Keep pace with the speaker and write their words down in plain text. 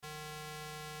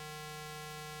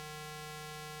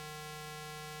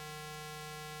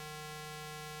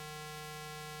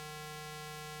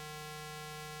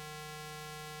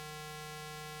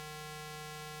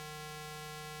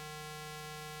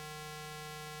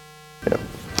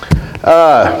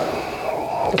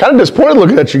Kind of disappointed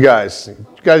looking at you guys. You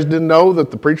guys didn't know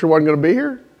that the preacher wasn't going to be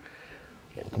here?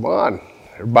 Come on,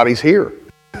 everybody's here.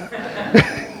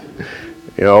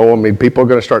 People are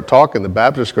going to start talking. The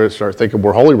Baptists are going to start thinking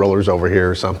we're holy rollers over here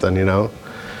or something, Not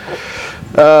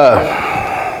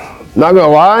going to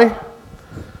lie,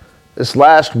 this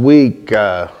last week,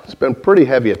 it's been a pretty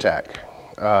heavy attack.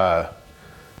 To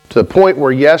the point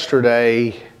where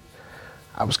yesterday,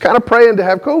 I was kind of praying to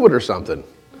have COVID or something.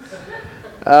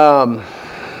 Kind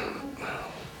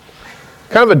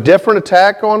of a different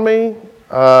attack on me,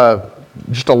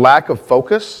 just a lack of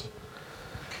focus.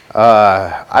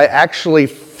 I actually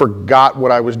forgot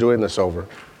what I was doing this over.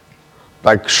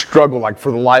 Struggled,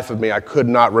 for the life of me, I could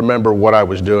not remember what I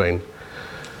was doing.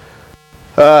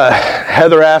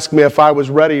 Heather asked me if I was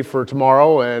ready for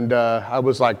tomorrow, and I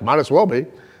was like, might as well be.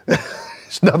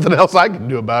 There's nothing else I can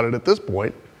do about it at this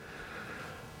point.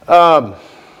 But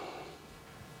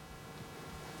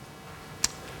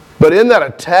in that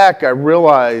attack, I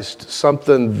realized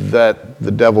something that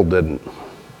the devil didn't,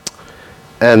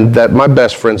 and that my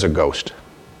best friend's a ghost.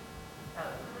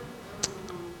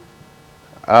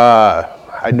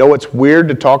 I know it's weird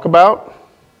to talk about.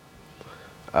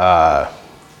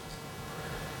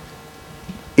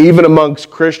 Even amongst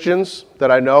Christians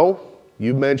that I know,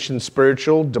 you mentioned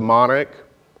spiritual, demonic,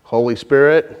 Holy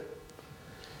Spirit,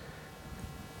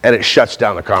 and it shuts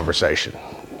down the conversation.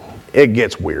 It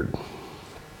gets weird.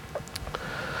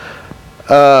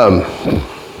 I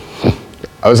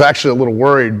was actually a little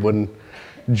worried when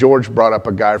George brought up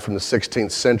a guy from the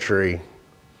 16th century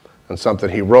and something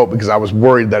he wrote, because I was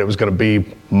worried that it was going to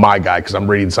be my guy, because I'm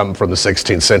reading something from the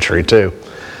 16th century too.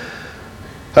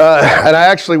 And I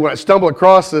actually, when I stumbled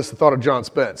across this, I thought of John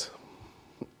Spence,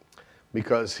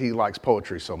 because he likes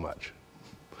poetry so much.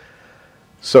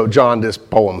 So John, this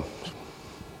poem,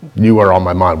 you are on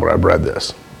my mind when I read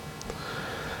this.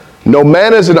 No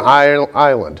man is an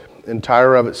island,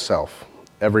 entire of itself.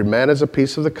 Every man is a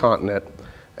piece of the continent,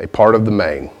 a part of the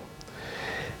main.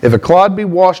 If a clod be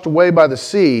washed away by the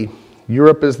sea,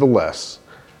 Europe is the less,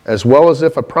 as well as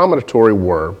if a promontory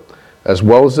were, as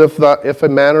well as if a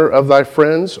manner of thy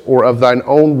friends or of thine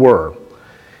own were.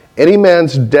 Any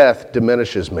man's death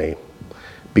diminishes me,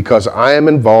 because I am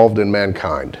involved in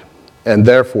mankind, and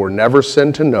therefore never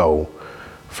sin to know,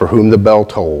 for whom the bell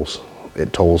tolls,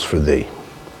 it tolls for thee.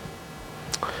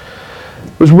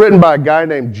 It was written by a guy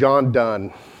named John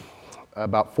Donne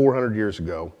about 400 years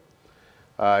ago.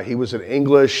 He was an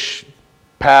English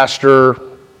pastor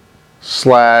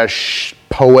 /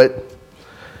 poet.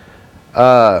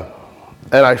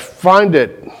 And I find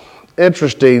it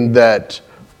interesting that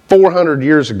 400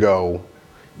 years ago,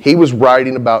 he was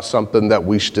writing about something that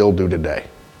we still do today.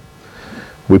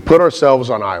 We put ourselves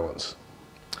on islands.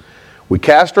 We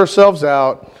cast ourselves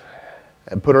out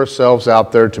and put ourselves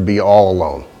out there to be all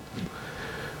alone.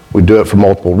 We do it for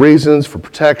multiple reasons, for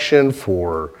protection,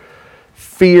 for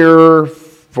fear,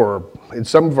 in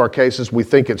some of our cases, we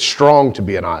think it's strong to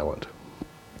be an island.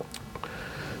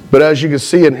 But as you can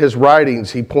see in his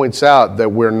writings, he points out that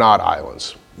we're not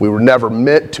islands. We were never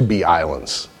meant to be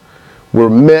islands. We're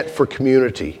meant for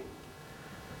community.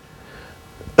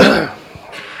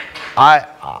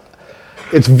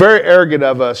 It's very arrogant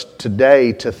of us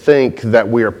today to think that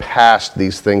we are past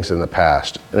these things in the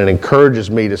past. And it encourages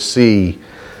me to see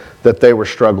that they were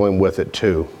struggling with it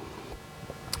too.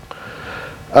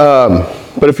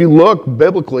 But if you look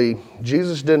biblically,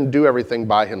 Jesus didn't do everything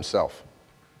by himself.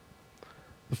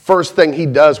 The first thing he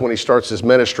does when he starts his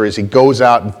ministry is he goes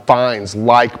out and finds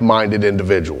like-minded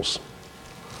individuals.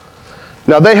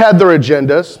 Now, they had their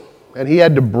agendas, and he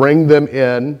had to bring them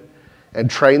in and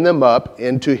train them up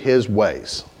into his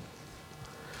ways.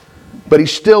 But he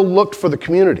still looked for the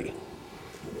community.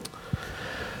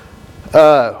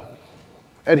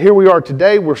 And here we are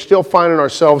today, we're still finding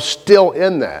ourselves still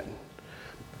in that.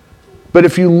 But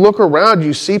if you look around,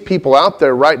 you see people out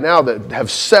there right now that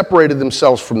have separated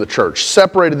themselves from the church,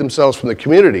 separated themselves from the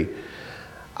community.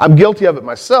 I'm guilty of it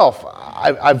myself.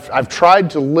 I've tried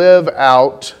to live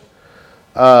out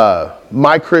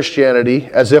my Christianity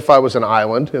as if I was an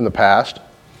island in the past.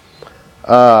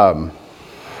 I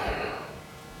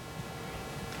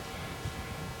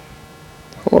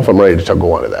don't know if I'm ready to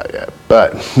go on to that yet,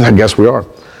 but I guess we are.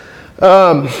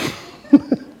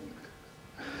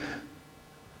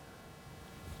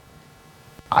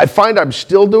 I find I'm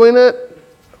still doing it,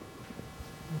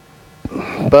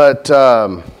 but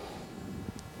I'm not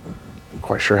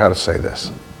quite sure how to say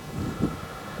this.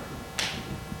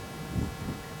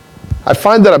 I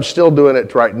find that I'm still doing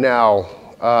it right now.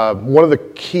 One of the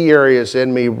key areas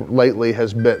in me lately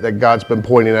has been that God's been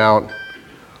pointing out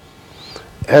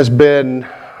has been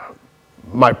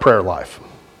my prayer life.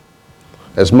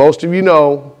 As most of you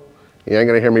know, you ain't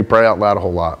going to hear me pray out loud a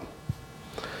whole lot.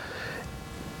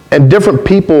 And different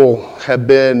people have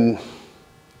been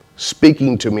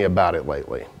speaking to me about it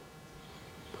lately.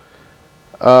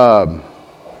 And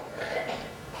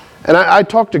I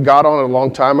talked to God on it a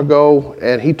long time ago,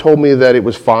 and he told me that it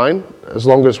was fine, as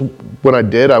long as when I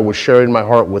did, I was sharing my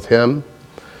heart with him,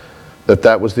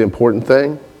 that was the important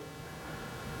thing.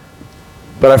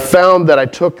 But I found that I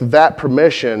took that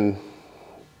permission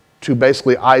to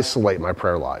basically isolate my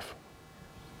prayer life.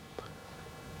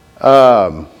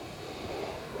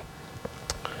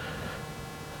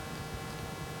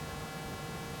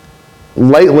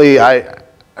 Lately,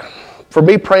 for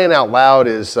me, praying out loud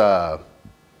is,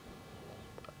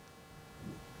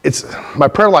 my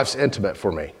prayer life's intimate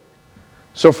for me.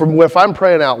 So if I'm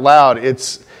praying out loud,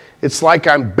 it's like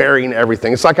I'm burying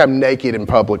everything. It's like I'm naked in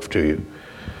public to you.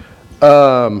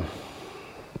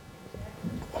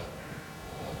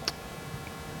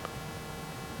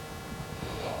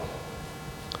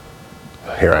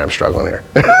 Here I am struggling here.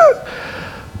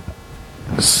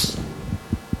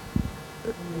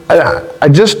 I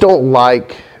just don't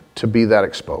like to be that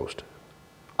exposed.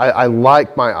 I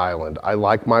like my island. I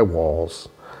like my walls.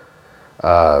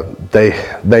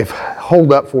 They've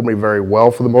held up for me very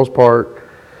well for the most part.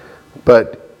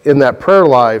 But in that prayer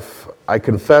life, I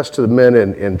confess to the men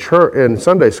in church, in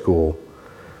Sunday school,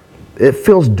 it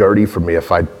feels dirty for me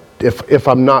if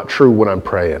I'm not true when I'm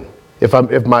praying. If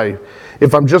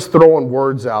I'm just throwing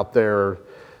words out there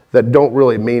that don't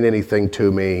really mean anything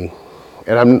to me,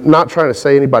 and I'm not trying to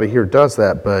say anybody here does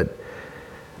that, but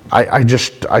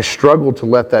I struggle to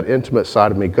let that intimate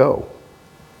side of me go.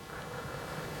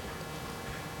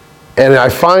 And I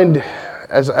find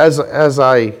as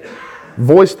I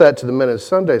voiced that to the men in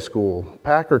Sunday school,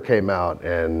 Packer came out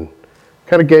and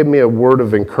kind of gave me a word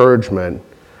of encouragement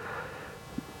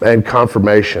and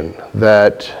confirmation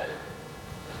that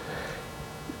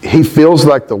he feels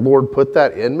like the Lord put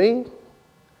that in me,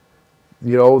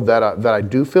 that I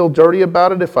do feel dirty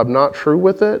about it if I'm not true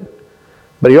with it.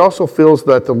 But he also feels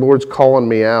that the Lord's calling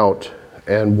me out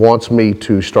and wants me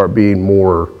to start being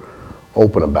more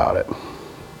open about it.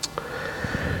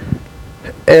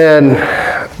 And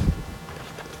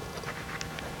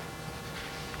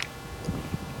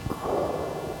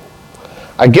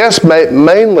I guess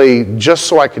mainly just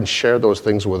so I can share those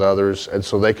things with others and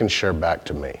so they can share back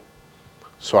to me.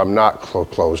 So I'm not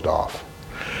closed off.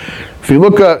 If you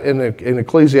look up in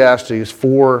Ecclesiastes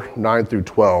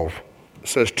 4:9-12, it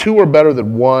says, 2 are better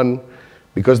than 1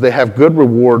 because they have good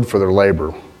reward for their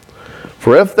labor.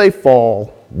 For if they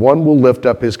fall, one will lift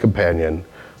up his companion,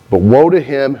 but woe to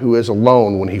him who is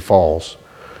alone when he falls,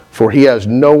 for he has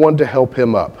no one to help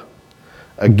him up.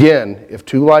 Again, if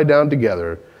 2 lie down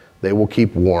together, they will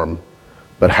keep warm.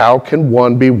 But how can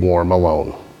one be warm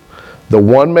alone? The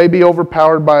one may be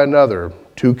overpowered by another,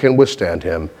 2 can withstand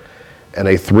him, and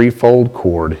a threefold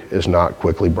cord is not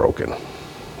quickly broken.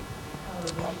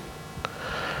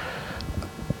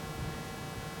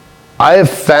 I have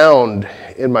found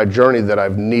in my journey that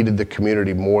I've needed the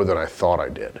community more than I thought I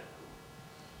did.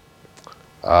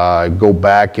 I go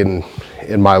back in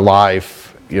my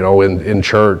life, in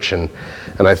church, and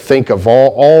I think of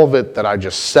all of it that I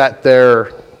just sat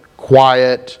there,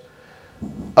 quiet,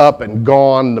 up and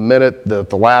gone the minute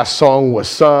that the last song was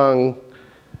sung.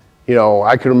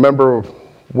 I can remember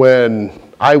when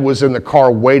I was in the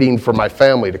car waiting for my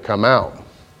family to come out.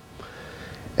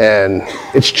 And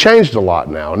it's changed a lot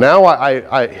now. Now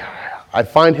I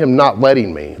find him not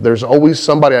letting me. There's always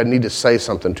somebody I need to say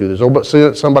something to. There's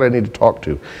always somebody I need to talk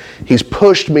to. He's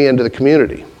pushed me into the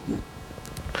community.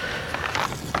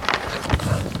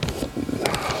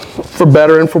 For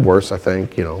better and for worse, I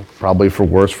think. Probably for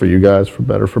worse for you guys, for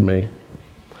better for me.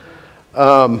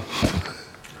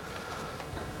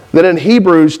 Then in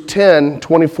Hebrews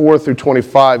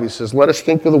 10:24-25, he says, let us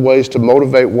think of the ways to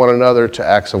motivate one another to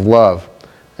acts of love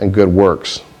and good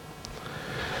works.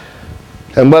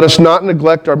 And let us not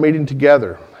neglect our meeting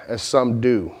together, as some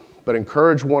do, but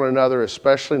encourage one another,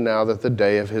 especially now that the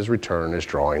day of his return is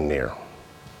drawing near.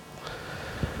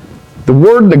 The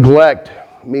word neglect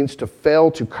means to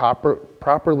fail to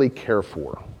properly care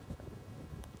for.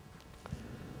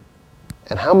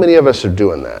 And how many of us are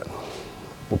doing that?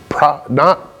 We're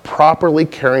not properly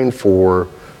caring for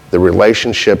the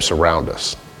relationships around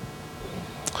us.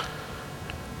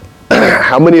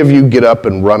 How many of you get up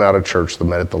and run out of church the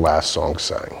minute the last song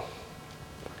sang?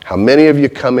 How many of you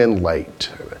come in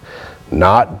late?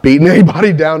 Not beating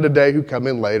anybody down today who come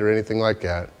in late or anything like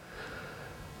that.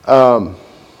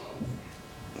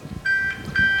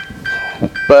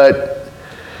 But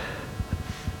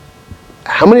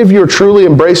How many of you are truly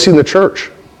embracing the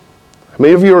church? How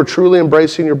many of you are truly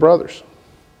embracing your brothers?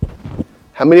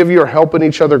 How many of you are helping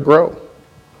each other grow?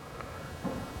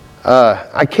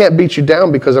 I can't beat you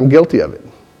down because I'm guilty of it.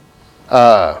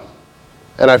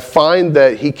 And I find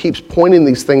that he keeps pointing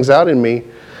these things out in me,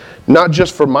 not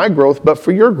just for my growth, but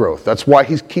for your growth. That's why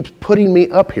he keeps putting me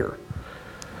up here.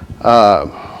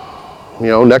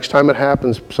 Next time it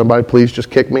happens, somebody please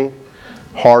just kick me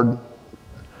hard.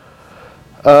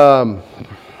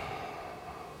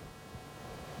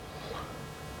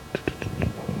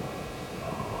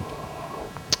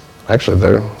 Actually,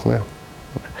 there, yeah.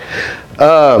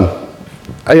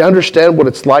 I understand what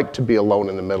it's like to be alone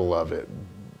in the middle of it.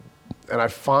 And I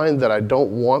find that I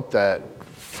don't want that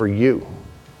for you.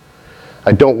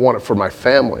 I don't want it for my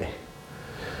family.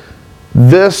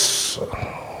 This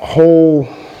whole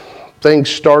thing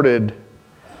started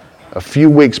a few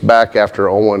weeks back after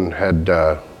Owen had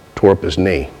tore up his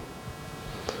knee.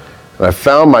 And I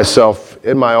found myself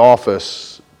in my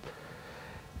office,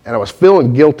 and I was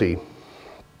feeling guilty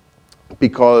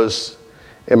because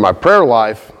in my prayer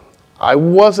life, I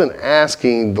wasn't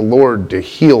asking the Lord to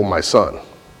heal my son.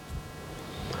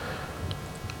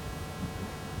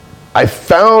 I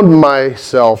found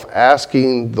myself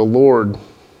asking the Lord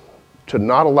to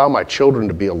not allow my children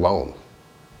to be alone.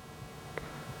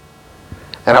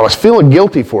 And I was feeling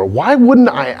guilty for it. Why wouldn't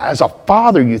I, as a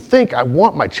father, you think I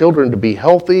want my children to be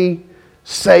healthy,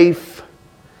 safe?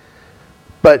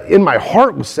 But in my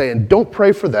heart was saying, don't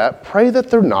pray for that. Pray that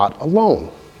they're not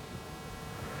alone.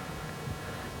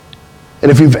 And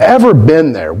if you've ever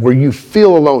been there where you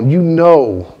feel alone, you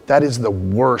know that is the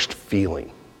worst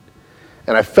feeling.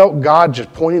 And I felt God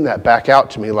just pointing that back out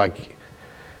to me like,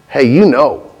 hey,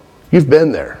 you've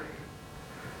been there.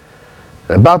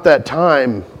 And about that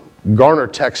time, Garner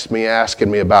texted me asking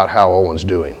me about how Owen's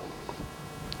doing.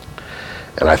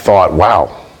 And I thought,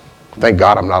 wow, thank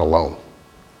God I'm not alone.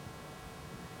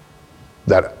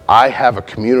 That I have a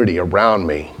community around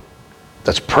me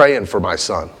that's praying for my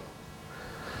son.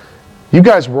 You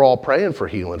guys were all praying for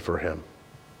healing for him.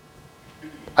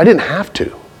 I didn't have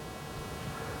to.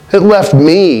 It left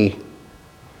me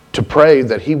to pray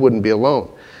that he wouldn't be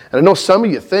alone. And I know some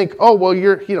of you think, oh, well,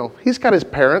 he's got his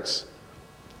parents.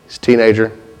 He's a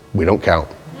teenager. We don't count.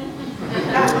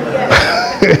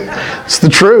 It's the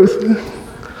truth.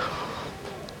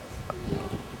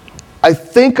 I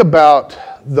think about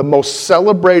the most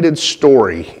celebrated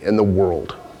story in the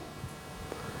world.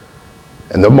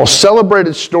 And the most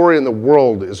celebrated story in the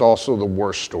world is also the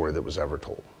worst story that was ever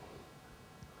told.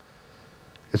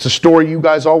 It's a story you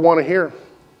guys all want to hear.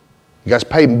 You guys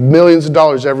pay millions of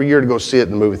dollars every year to go see it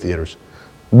in the movie theaters.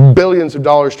 Billions of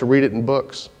dollars to read it in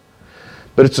books.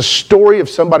 But it's a story of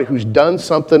somebody who's done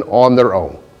something on their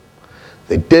own.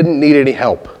 They didn't need any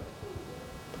help.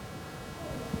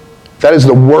 That is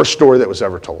the worst story that was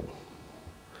ever told.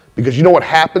 Because you know what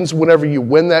happens whenever you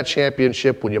win that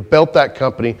championship, when you built that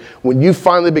company, when you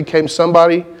finally became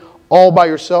somebody all by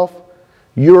yourself,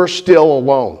 you're still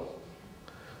alone.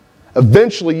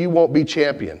 Eventually you won't be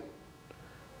champion.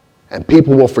 And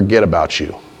people will forget about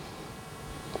you.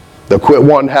 They'll quit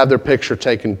wanting to have their picture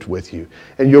taken with you.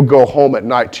 And you'll go home at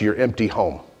night to your empty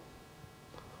home.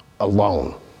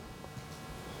 Alone.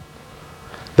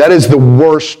 That is the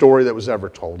worst story that was ever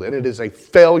told. And it is a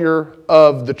failure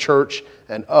of the church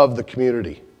and of the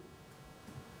community.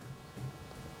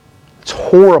 It's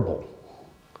horrible.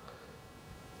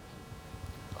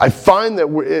 I find that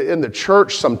in the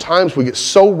church, sometimes we get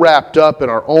so wrapped up in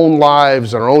our own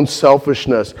lives and our own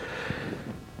selfishness.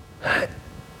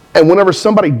 And whenever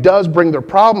somebody does bring their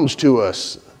problems to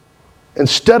us,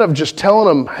 instead of just telling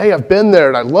them, hey, I've been there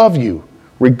and I love you,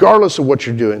 regardless of what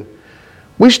you're doing,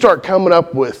 we start coming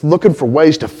up with looking for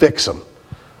ways to fix them.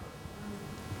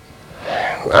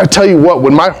 I tell you what,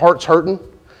 when my heart's hurting,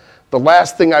 the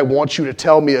last thing I want you to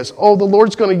tell me is, oh, the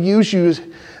Lord's going to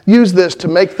use this to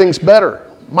make things better.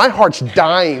 My heart's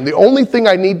dying. The only thing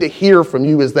I need to hear from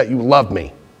you is that you love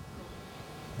me.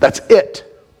 That's it.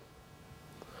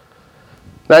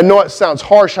 Now, I know it sounds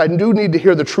harsh. I do need to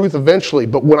hear the truth eventually.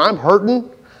 But when I'm hurting,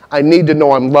 I need to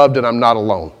know I'm loved and I'm not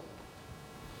alone.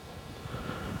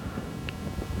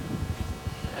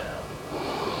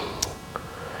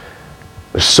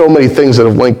 There's so many things that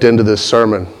have linked into this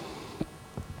sermon.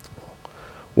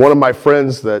 One of my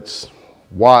friends that's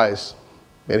wise,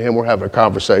 me and him were having a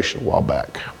conversation a while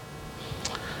back.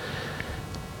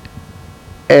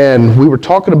 And we were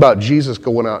talking about Jesus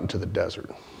going out into the desert.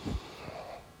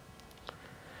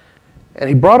 And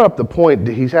he brought up the point,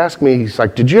 he's asked me, he's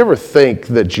like, did you ever think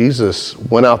that Jesus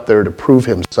went out there to prove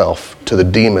himself to the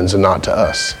demons and not to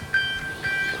us?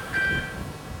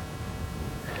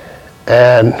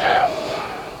 And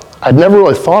I'd never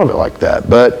really thought of it like that,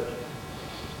 but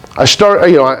I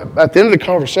started, at the end of the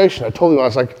conversation, I told him, I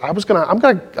was like,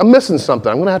 I'm missing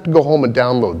something. I'm gonna have to go home and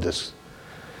download this.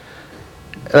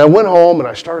 And I went home and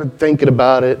I started thinking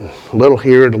about it, a little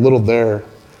here and a little there.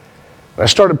 And I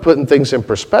started putting things in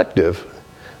perspective.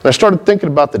 And I started thinking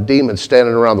about the demons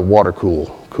standing around the water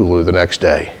cooler the next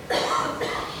day.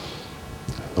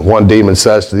 The one demon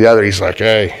says to the other, he's like,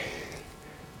 hey,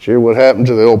 did you hear what happened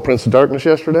to the old Prince of Darkness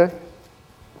yesterday?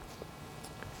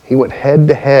 He went head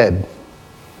to head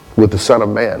with the Son of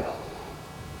Man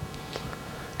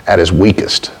at his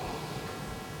weakest.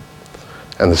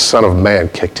 And the Son of Man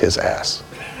kicked his ass.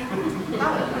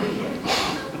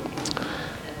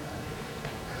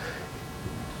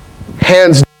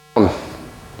 Hands down,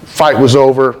 fight was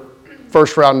over,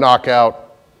 first round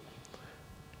knockout.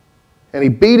 And he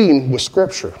beat him with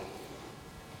Scripture.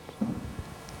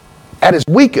 At his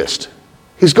weakest,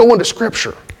 he's going to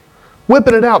Scripture,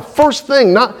 whipping it out. First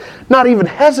thing, not even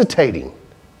hesitating.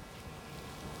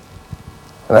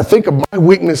 And I think of my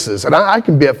weaknesses, and I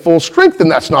can be at full strength, and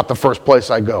that's not the first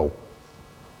place I go.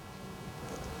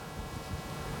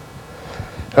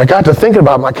 And I got to thinking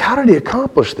about, I'm like, how did he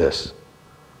accomplish this?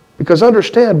 Because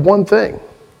understand one thing.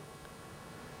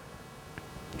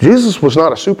 Jesus was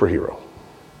not a superhero.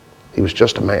 He was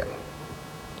just a man.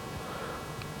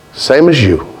 Same as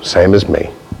you, same as me.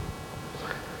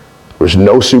 There's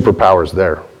no superpowers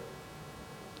there.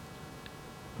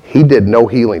 He did no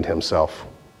healing himself.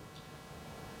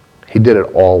 He did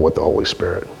it all with the Holy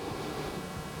Spirit.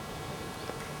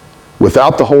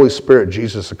 Without the Holy Spirit,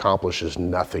 Jesus accomplishes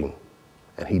nothing,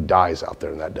 and he dies out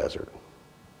there in that desert.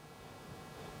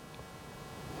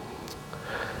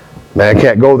 Man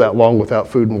can't go that long without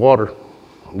food and water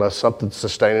unless something's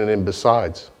sustaining him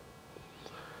besides.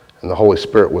 And the Holy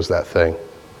Spirit was that thing.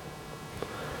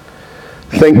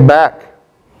 Think back.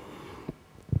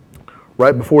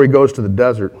 Right before he goes to the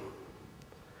desert,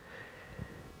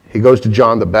 he goes to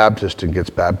John the Baptist and gets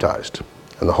baptized.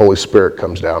 And the Holy Spirit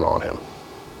comes down on him.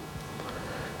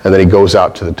 And then he goes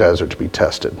out to the desert to be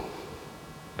tested.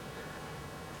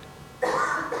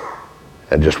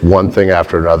 And just one thing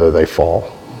after another, they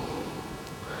fall.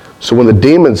 So when the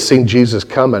demons seen Jesus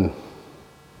coming,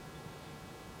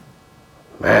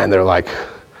 man, they're like,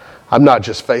 I'm not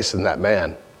just facing that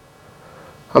man.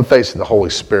 I'm facing the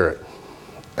Holy Spirit.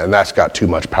 And that's got too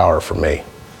much power for me.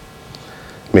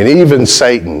 I mean, even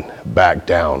Satan backed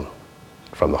down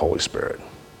from the Holy Spirit.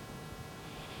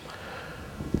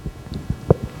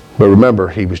 But remember,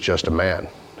 he was just a man,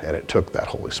 and it took that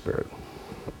Holy Spirit.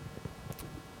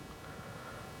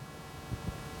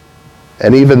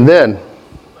 And even then,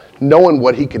 knowing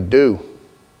what he could do,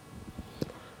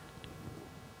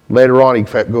 later on he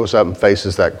goes up and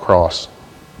faces that cross.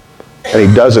 And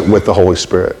he does it with the Holy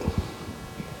Spirit.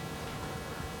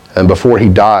 And before he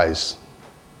dies,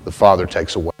 the Father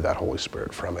takes away that Holy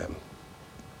Spirit from him.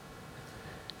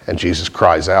 And Jesus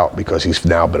cries out because he's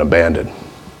now been abandoned.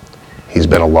 He's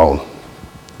been alone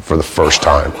for the first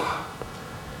time.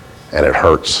 And it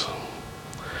hurts.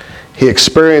 He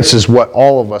experiences what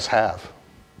all of us have.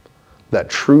 That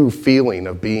true feeling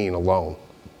of being alone.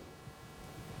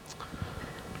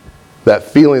 That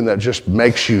feeling that just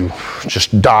makes you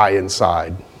just die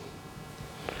inside.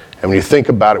 And when you think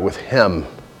about it with him,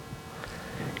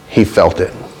 he felt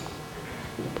it.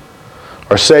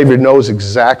 Our Savior knows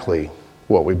exactly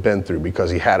what we've been through because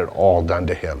he had it all done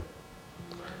to him.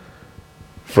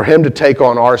 For him to take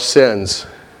on our sins,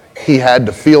 he had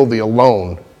to feel the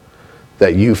alone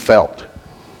that you felt.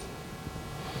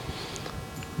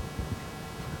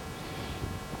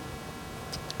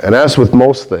 And as with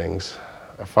most things,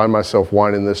 I find myself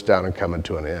winding this down and coming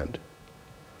to an end.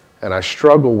 And I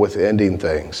struggle with ending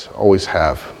things, always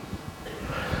have.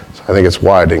 So I think it's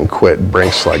why I didn't quit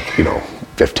Brinks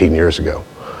 15 years ago.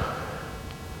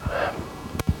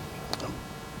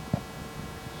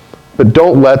 But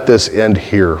don't let this end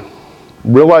here.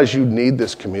 Realize you need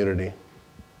this community.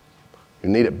 You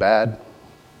need it bad.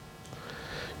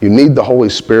 You need the Holy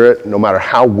Spirit, no matter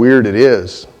how weird it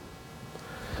is.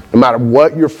 No matter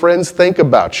what your friends think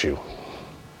about you,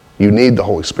 you need the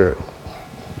Holy Spirit.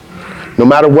 No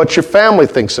matter what your family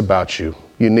thinks about you,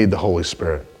 you need the Holy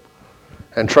Spirit.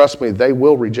 And trust me, they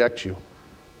will reject you.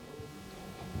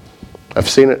 I've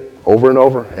seen it over and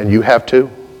over, and you have too.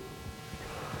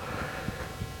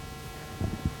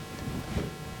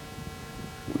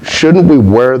 Shouldn't we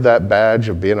wear that badge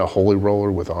of being a holy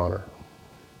roller with honor?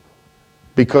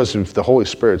 Because if the Holy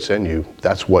Spirit's in you,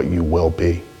 that's what you will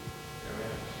be.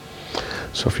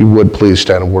 So if you would, please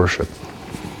stand and worship.